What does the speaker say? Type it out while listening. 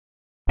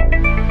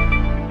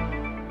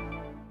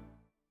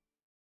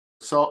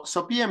So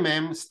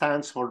PMM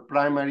stands for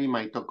primary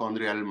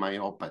mitochondrial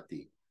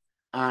myopathy.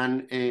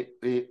 And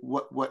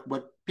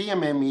what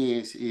PMM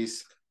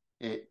is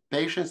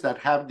patients that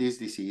have this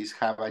disease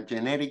have a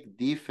genetic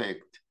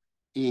defect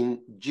in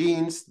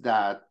genes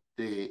that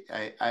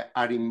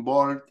are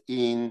involved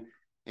in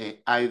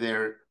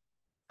either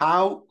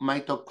how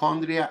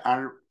mitochondria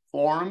are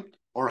formed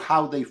or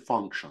how they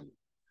function.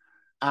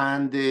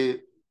 And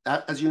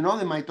as you know,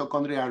 the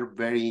mitochondria are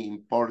very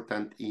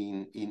important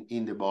in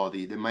the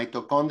body. The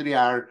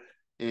mitochondria are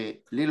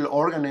little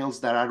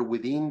organelles that are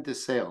within the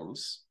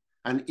cells,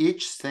 and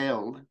each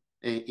cell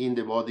in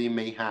the body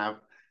may have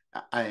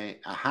a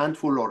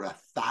handful or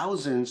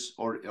thousands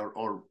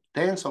or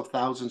tens of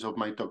thousands of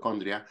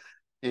mitochondria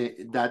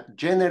that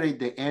generate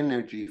the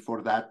energy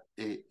for that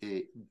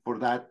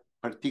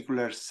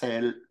particular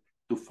cell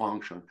to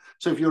function.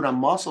 So if you're a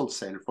muscle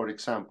cell, for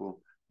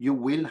example, you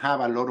will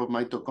have a lot of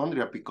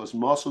mitochondria because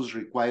muscles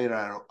require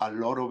a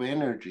lot of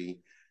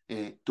energy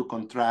to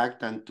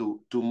contract and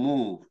to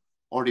move.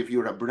 Or if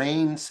you're a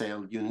brain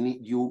cell,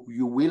 you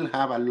will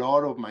have a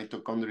lot of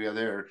mitochondria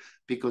there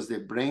because the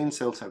brain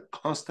cells are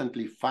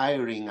constantly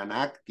firing and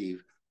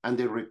active, and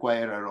they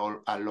require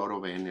a lot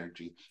of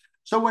energy.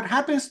 So what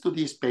happens to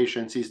these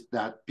patients is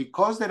that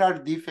because there are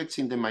defects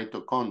in the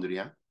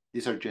mitochondria,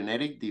 these are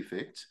genetic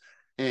defects,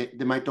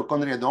 the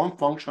mitochondria don't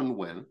function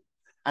well.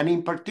 And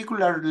in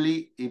particular,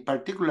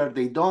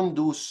 they don't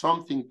do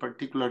something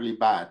particularly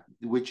bad,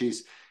 which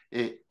is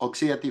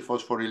oxidative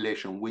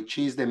phosphorylation, which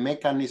is the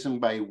mechanism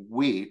by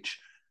which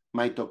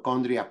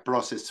mitochondria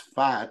process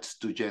fats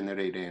to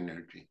generate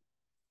energy.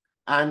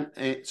 And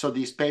so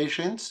these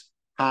patients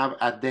have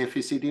a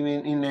deficit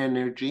in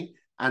energy,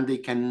 and they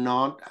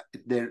cannot,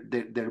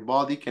 their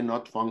body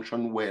cannot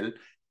function well,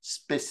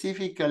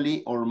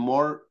 specifically or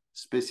more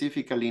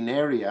specifically in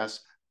areas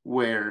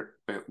where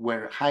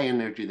high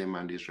energy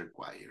demand is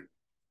required.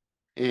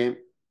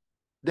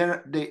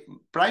 The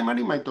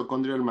primary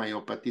mitochondrial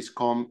myopathies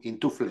come in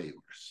two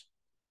flavors.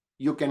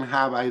 You can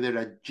have either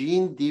a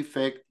gene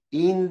defect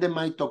in the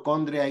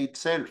mitochondria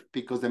itself,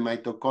 because the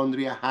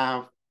mitochondria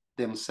have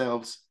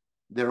themselves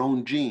their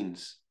own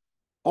genes,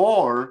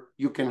 or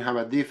you can have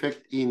a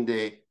defect in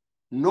the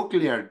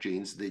nuclear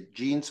genes, the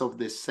genes of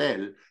the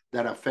cell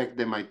that affect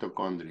the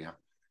mitochondria.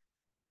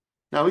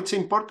 Now, it's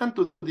important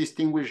to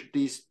distinguish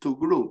these two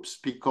groups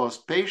because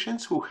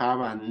patients who have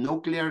a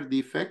nuclear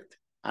defect,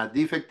 a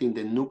defect in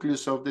the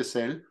nucleus of the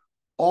cell,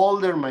 all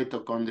their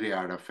mitochondria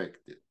are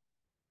affected.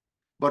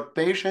 But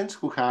patients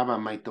who have a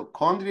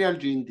mitochondrial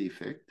gene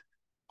defect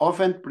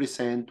often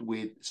present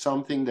with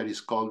something that is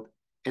called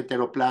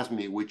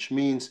heteroplasmy, which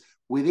means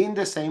within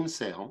the same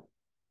cell,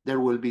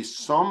 there will be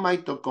some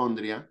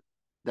mitochondria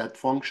that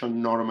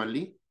function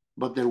normally,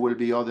 but there will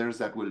be others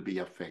that will be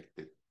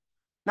affected.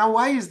 Now,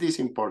 why is this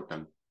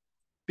important?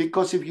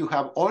 Because if you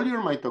have all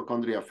your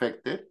mitochondria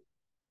affected,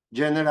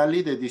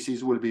 generally the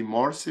disease will be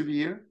more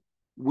severe,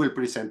 will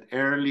present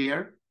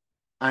earlier,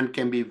 and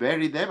can be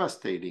very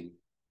devastating.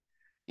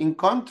 In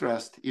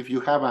contrast, if you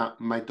have a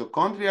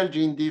mitochondrial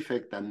gene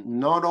defect and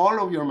not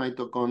all of your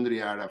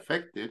mitochondria are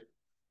affected,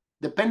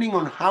 depending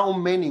on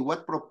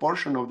what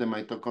proportion of the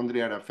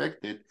mitochondria are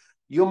affected,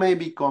 you may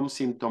become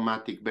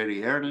symptomatic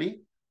very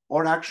early,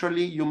 or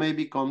actually you may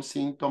become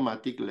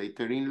symptomatic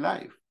later in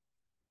life.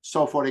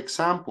 So, for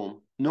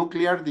example,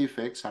 nuclear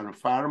defects are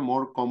far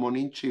more common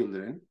in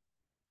children,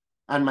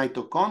 and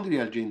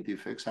mitochondrial gene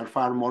defects are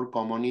far more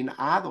common in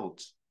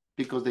adults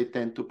because they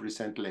tend to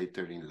present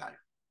later in life.